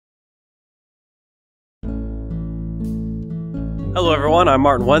Hello everyone, I'm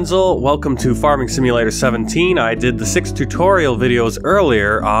Martin Wenzel. Welcome to Farming Simulator 17. I did the 6 tutorial videos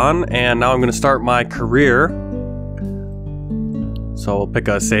earlier on, and now I'm going to start my career. So we'll pick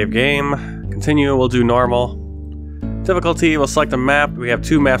a save game, continue, we'll do normal. Difficulty, we'll select a map. We have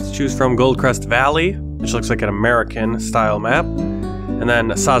two maps to choose from: Goldcrest Valley, which looks like an American style map, and then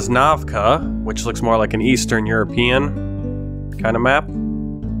Sosnovka, which looks more like an Eastern European kind of map.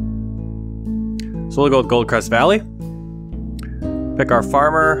 So we'll go with Goldcrest Valley. Pick our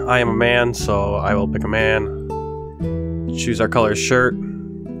farmer. I am a man, so I will pick a man. Choose our color shirt.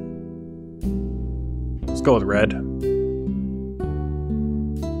 Let's go with red.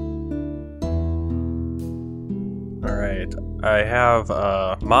 Alright, I have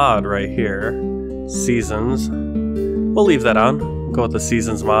a mod right here. Seasons. We'll leave that on. We'll go with the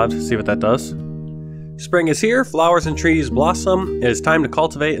Seasons mod, see what that does. Spring is here, flowers and trees blossom. It is time to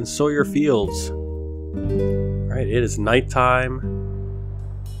cultivate and sow your fields. Alright, it is nighttime.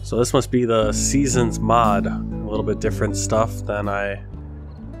 So this must be the Seasons mod. A little bit different stuff than I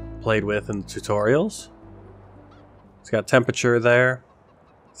played with in the tutorials. It's got temperature there.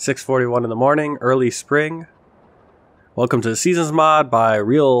 6:41 in the morning, early spring. Welcome to the Seasons mod by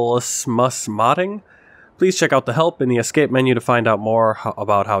Realismus Modding. Please check out the help in the escape menu to find out more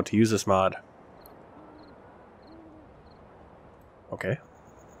about how to use this mod. Okay.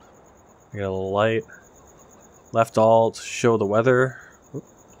 I got a little light. Left alt, show the weather.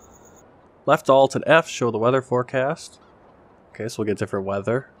 Left alt and F show the weather forecast. Okay, so we'll get different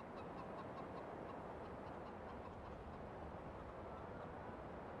weather.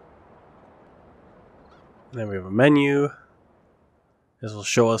 And then we have a menu. This will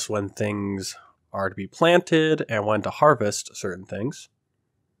show us when things are to be planted and when to harvest certain things.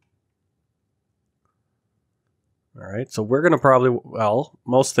 Alright, so we're going to probably, well,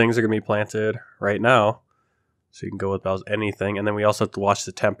 most things are going to be planted right now. So you can go with about anything. And then we also have to watch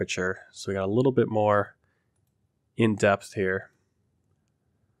the temperature. So we got a little bit more in depth here.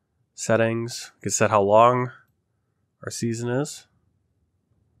 Settings. We can set how long our season is.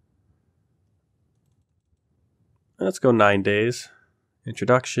 Let's go 9 days.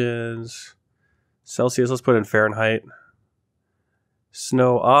 Introductions. Celsius. Let's put in Fahrenheit.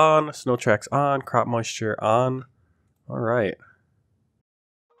 Snow on. Snow tracks on. Crop moisture on. All right.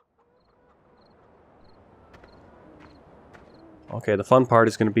 Okay, the fun part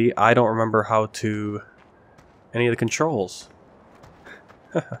is going to be I don't remember how to any of the controls.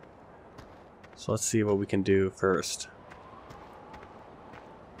 So let's see what we can do first.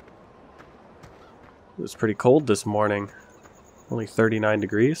 It was pretty cold this morning. Only 39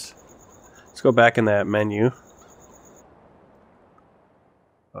 degrees. Let's go back in that menu.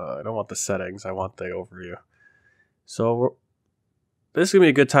 I don't want the settings, I want the overview. So this is going to be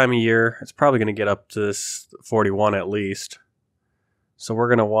a good time of year. It's probably going to get up to this 41 at least. So we're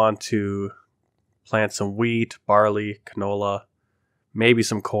going to want to plant some wheat, barley, canola, maybe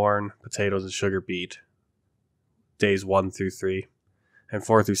some corn, potatoes, and sugar beet. Days 1 through 3. And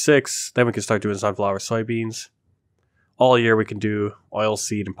 4 through 6, then we can start doing sunflower, soybeans. All year we can do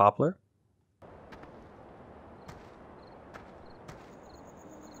oilseed and poplar.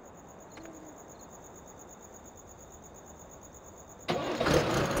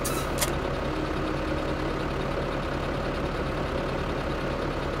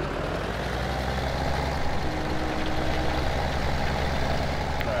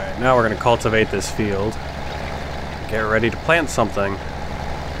 Now we're going to cultivate this field. Get ready to plant something.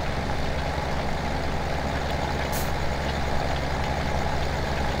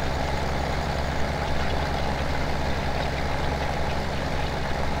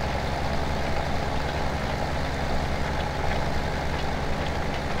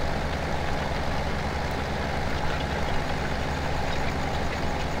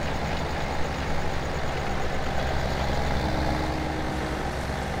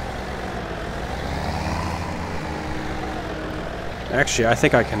 Actually, I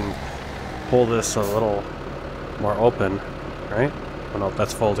think I can pull this a little more open, right? Oh no,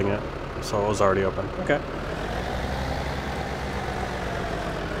 that's folding it. So it was already open. Okay.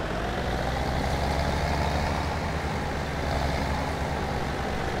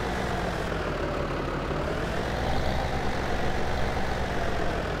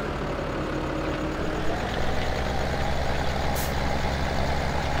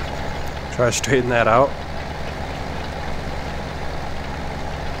 Try to straighten that out.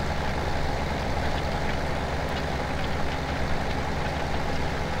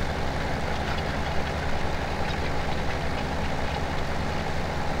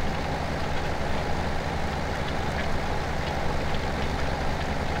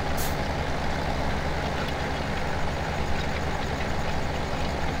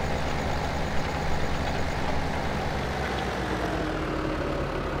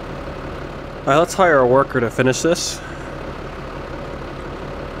 Alright, let's hire a worker to finish this.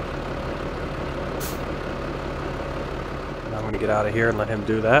 Now I'm going to get out of here and let him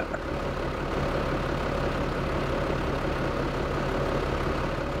do that.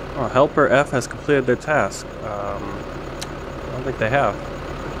 Oh, helper F has completed their task. I don't think they have.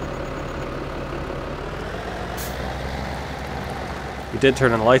 He did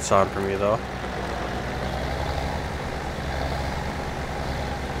turn the lights on for me, though.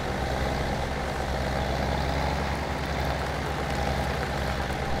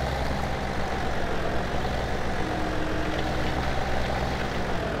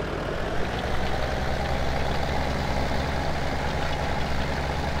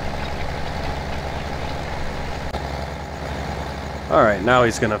 Alright, now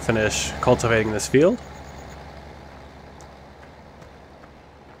he's going to finish cultivating this field.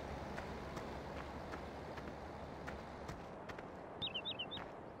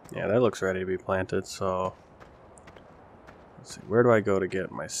 Yeah, that looks ready to be planted, so... Let's see, where do I go to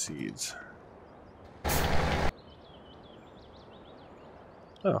get my seeds? Oh,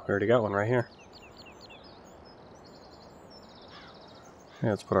 I already got one right here. Yeah,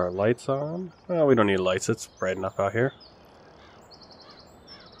 let's put our lights on. Well, we don't need lights, it's bright enough out here.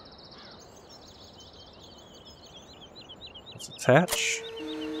 Let's attach.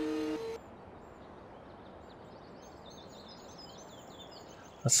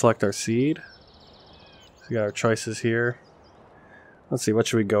 Let's select our seed. So we got our choices here. Let's see, what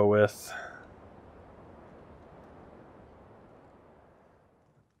should we go with?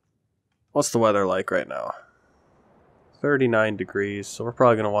 What's the weather like right now? 39 degrees, so we're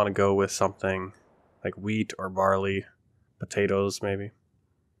probably going to want to go with something like wheat or barley, potatoes maybe.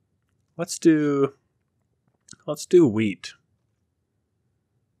 Let's do wheat.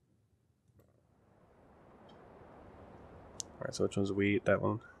 Alright, so which one's wheat? That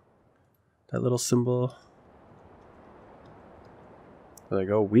one. That little symbol. There we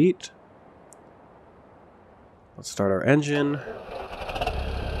go, wheat. Let's start our engine.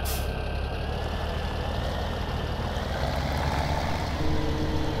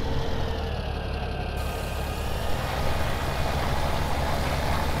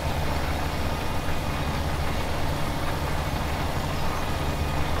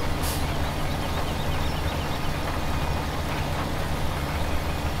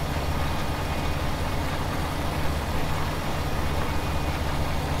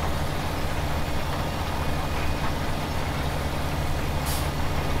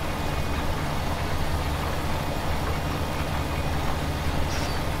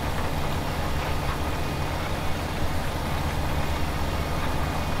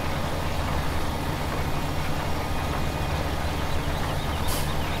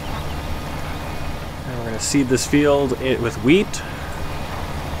 Seed this field with wheat.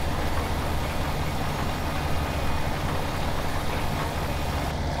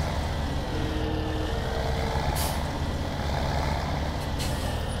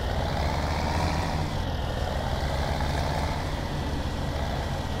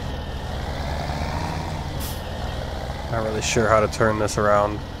 Not really sure how to turn this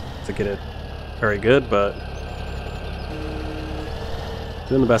around to get it very good, but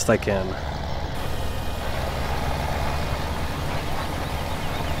doing the best I can.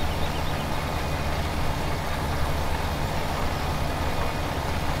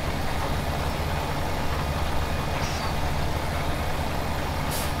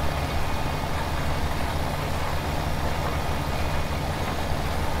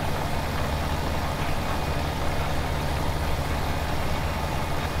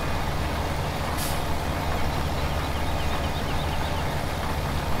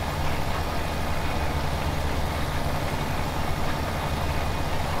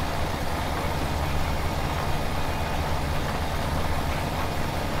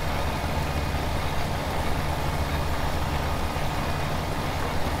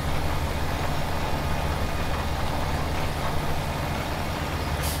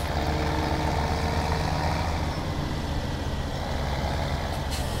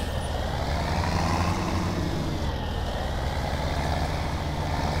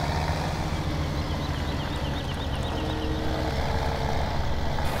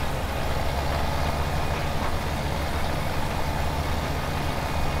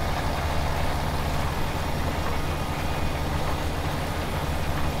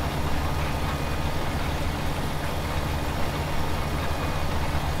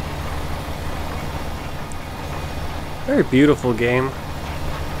 Very beautiful game.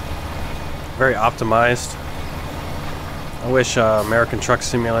 Very optimized. I wish American Truck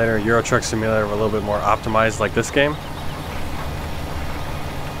Simulator, Euro Truck Simulator were a little bit more optimized like this game.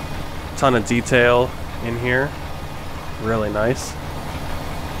 ton of detail in here. Really nice.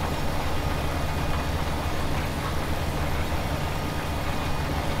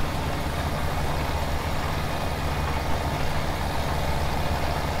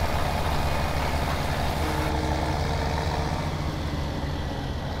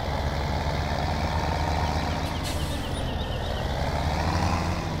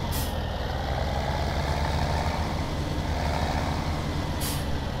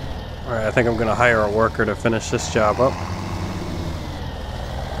 Alright, I think I'm gonna hire a worker to finish this job up.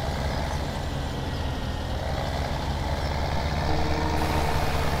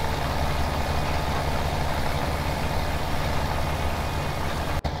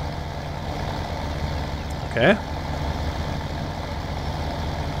 Okay.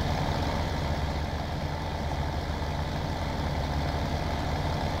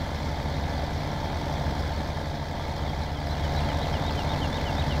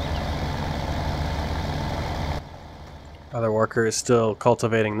 Other worker is still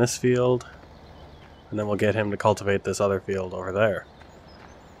cultivating this field, and then we'll get him to cultivate this other field over there.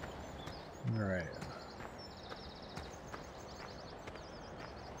 Alright.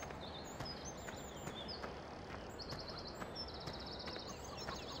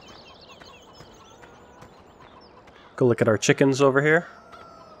 Go look at our chickens over here.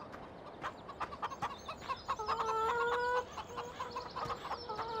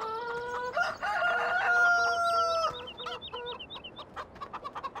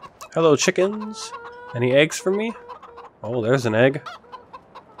 Hello, chickens. Any eggs for me? Oh, there's an egg.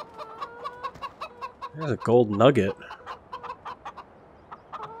 There's a gold nugget.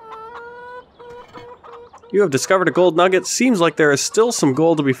 You have discovered a gold nugget. Seems like there is still some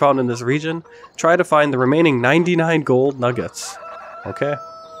gold to be found in this region. Try to find the remaining 99 gold nuggets. Okay.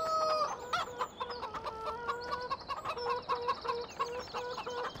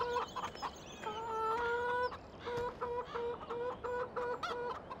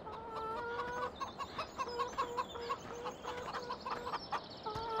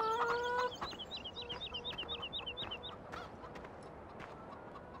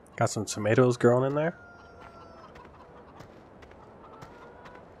 Got some tomatoes growing in there.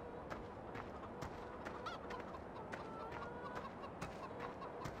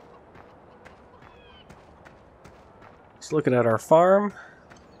 Just looking at our farm.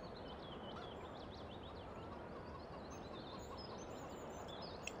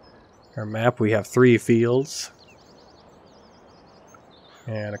 Our map, we have 3 fields.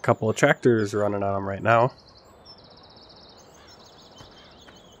 And a couple of tractors running on them right now.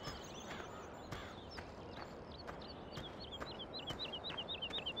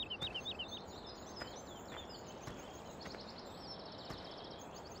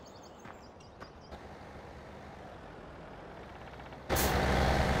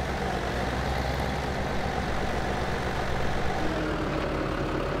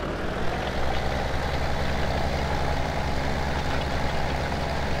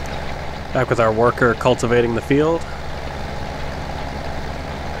 Back with our worker cultivating the field.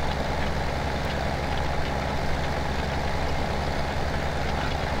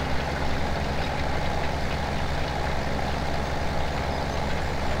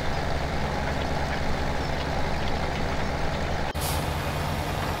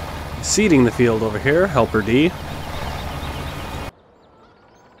 Seeding the field over here, Helper D.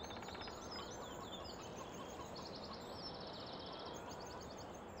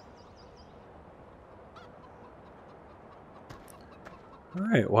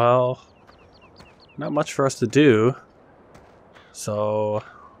 Alright, well, not much for us to do, so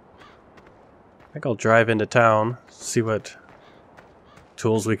I think I'll drive into town, see what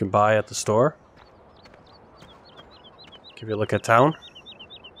tools we can buy at the store. Give you a look at town.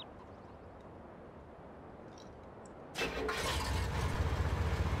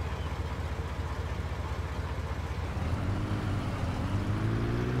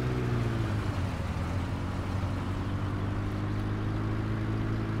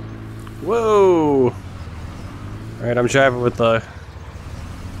 Whoa! Alright, I'm driving with the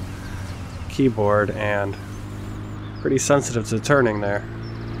keyboard and pretty sensitive to turning there.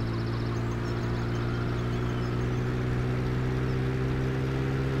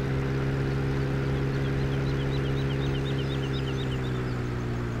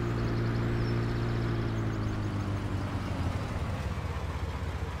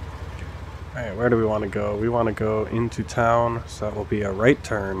 Alright, where do we want to go? We want to go into town, so that will be a right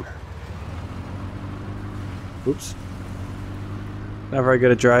turn. Oops. Not very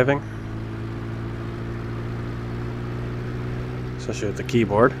good at driving. Especially with the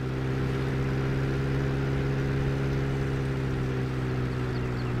keyboard.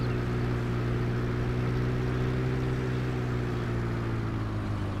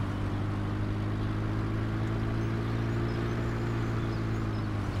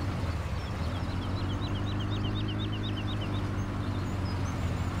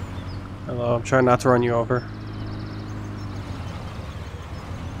 Hello, I'm trying not to run you over.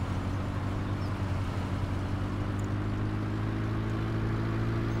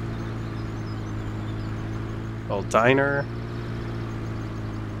 Little diner.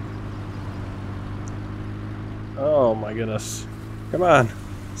 Oh my goodness. Come on,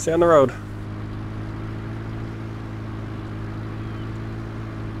 stay on the road.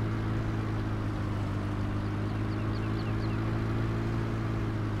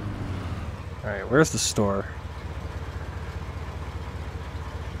 Alright, where's the store?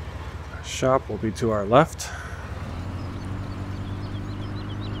 Shop will be to our left.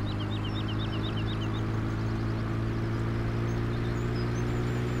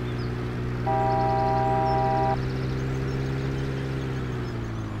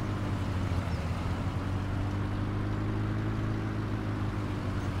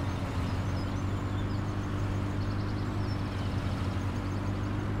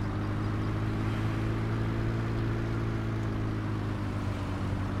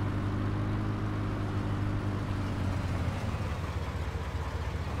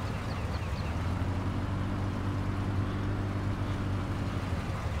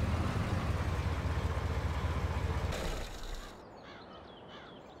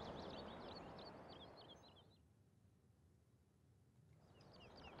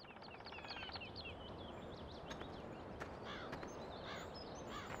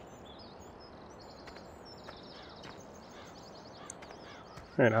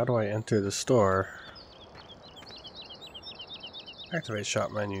 Alright, how do I enter the store? Activate shop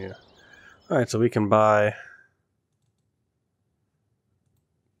menu. Alright, so we can buy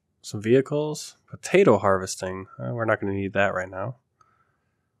some vehicles. Potato harvesting. We're not going to need that right now.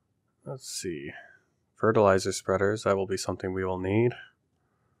 Let's see. Fertilizer spreaders. That will be something we will need.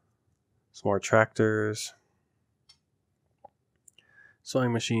 Some more tractors.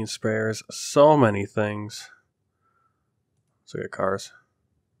 Sewing machine sprayers. So many things. Let's look at cars.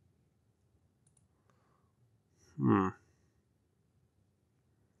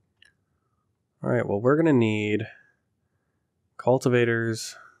 Alright, well we're going to need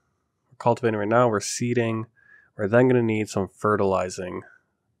cultivators. We're cultivating right now. We're seeding. We're then going to need some fertilizing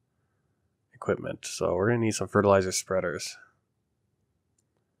equipment. So we're going to need some fertilizer spreaders.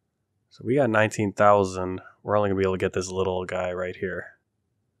 So we got 19,000. We're only going to be able to get this little guy right here.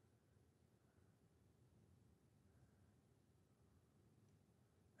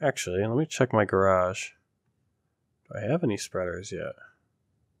 Actually, let me check my garage. Do I have any spreaders yet?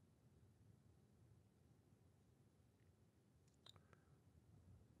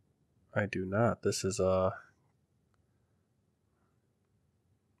 I do not. This is a...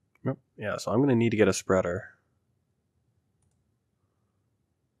 Nope. Yeah, so I'm going to need to get a spreader.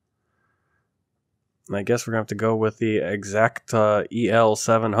 And I guess we're going to have to go with the Exacta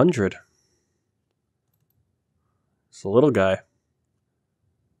EL700. It's a little guy.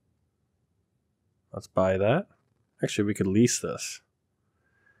 Let's buy that. Actually, we could lease this.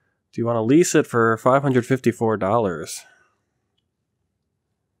 Do you want to lease it for $554?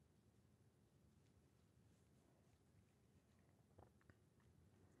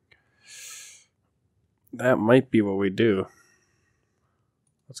 That might be what we do.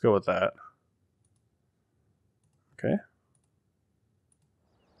 Let's go with that. Okay.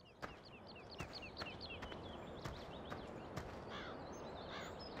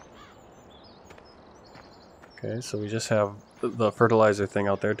 Okay, so we just have the fertilizer thing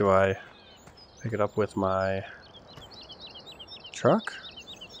out there. Do I pick it up with my truck?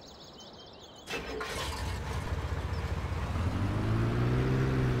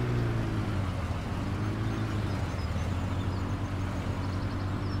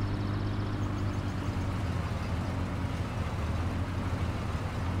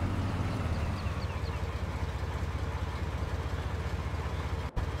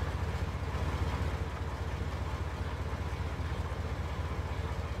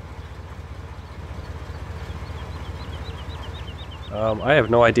 I have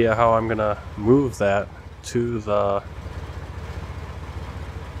no idea how I'm gonna move that to the...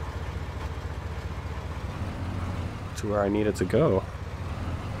 to where I need it to go.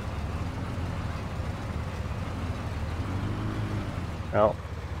 Well.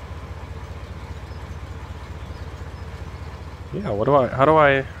 Yeah, how do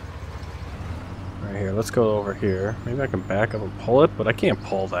I... Right here, let's go over here. Maybe I can back up and pull it, but I can't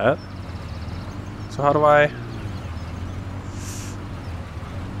pull that. So how do I...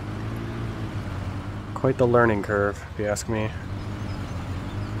 Quite the learning curve, if you ask me.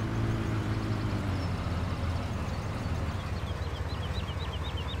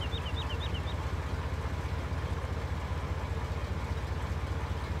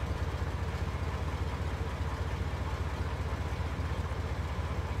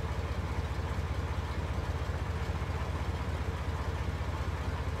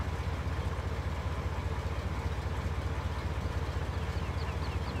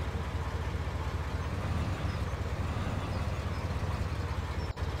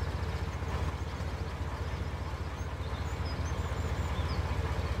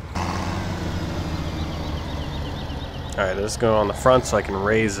 Alright, this is going on the front so I can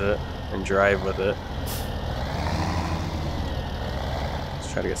raise it and drive with it.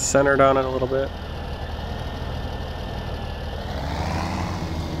 Let's try to get centered on it a little bit.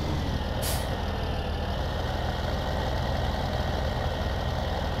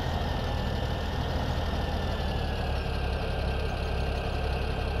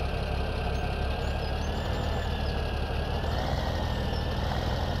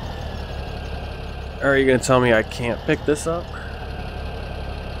 Are you gonna tell me I can't pick this up?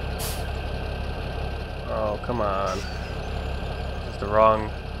 Oh, come on. Is this the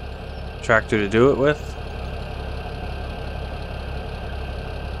wrong tractor to do it with?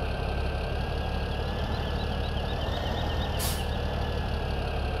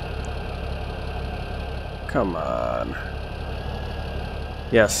 Come on.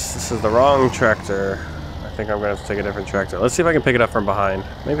 Yes, this is the wrong tractor. I think I'm gonna have to take a different tractor. Let's see if I can pick it up from behind.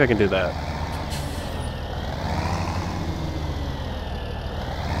 Maybe I can do that.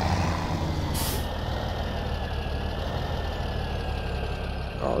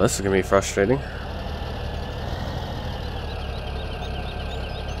 Oh, this is gonna be frustrating.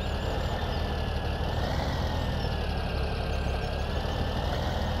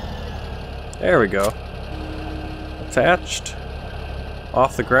 There we go. Attached.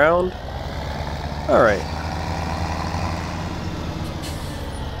 Off the ground. Alright.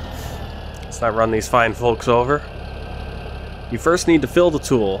 Let's not run these fine folks over. You first need to fill the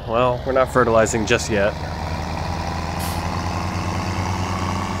tool. Well, we're not fertilizing just yet.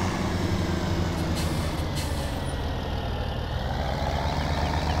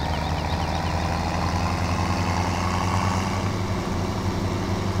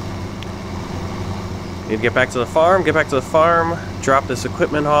 Need to get back to the farm, drop this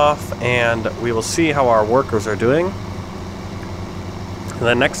equipment off, and we will see how our workers are doing. And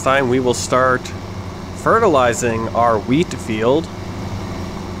then next time we will start fertilizing our wheat field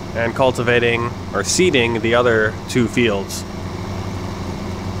and cultivating or seeding the other 2 fields.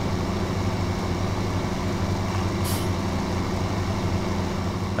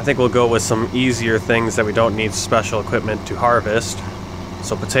 I think we'll go with some easier things that we don't need special equipment to harvest.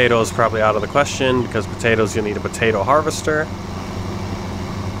 So potatoes probably out of the question, because potatoes you'll need a potato harvester.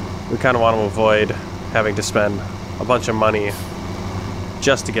 We kind of want to avoid having to spend a bunch of money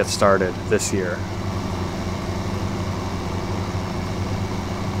just to get started this year.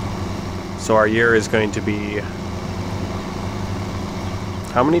 So our year is going to be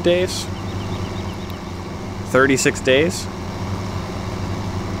how many days? 36 days?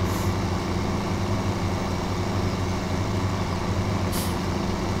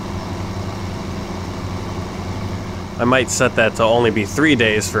 I might set that to only be 3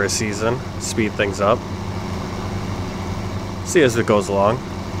 days for a season, speed things up. See as it goes along.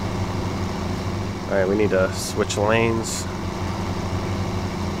 Alright, we need to switch lanes.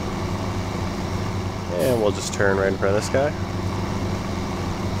 And we'll just turn right in front of this guy.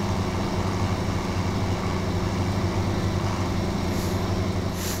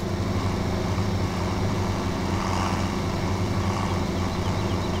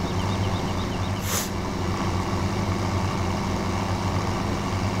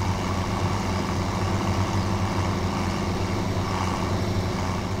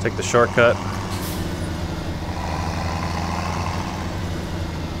 Take the shortcut.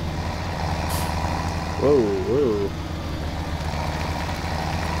 Whoa, whoa.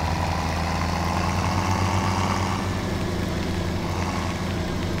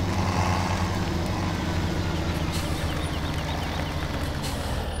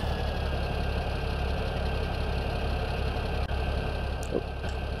 Oh,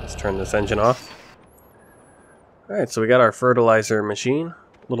 let's turn this engine off. Alright, so we got our fertilizer machine.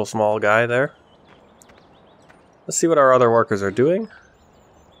 Little small guy there. Let's see what our other workers are doing.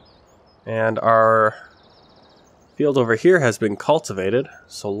 And our field over here has been cultivated,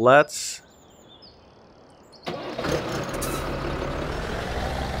 so let's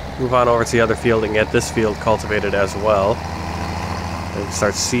move on over to the other field and get this field cultivated as well. And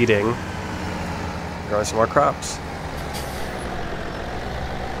start seeding, growing some more crops.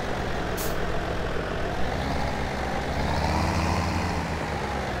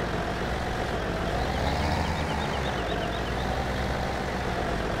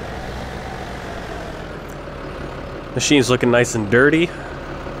 Machine's looking nice and dirty.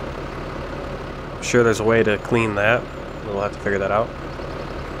 I'm sure there's a way to clean that. We'll have to figure that out.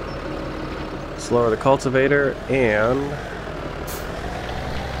 Let's lower the cultivator and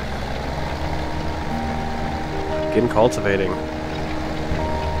begin cultivating.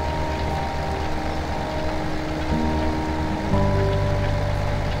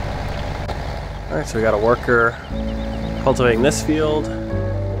 Alright, so we got a worker Cultivating this field.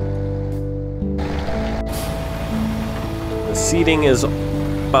 The seeding is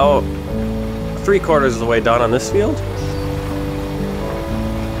about 3/4 of the way done on this field.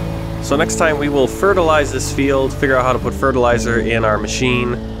 So next time we will fertilize this field, figure out how to put fertilizer in our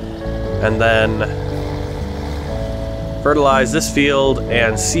machine, and then fertilize this field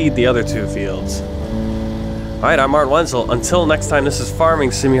and seed the other 2 fields. Alright, I'm Martin Wenzel. Until next time, this is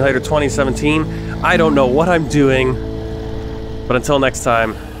Farming Simulator 2017. I don't know what I'm doing, but until next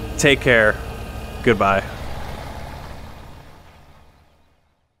time, take care. Goodbye.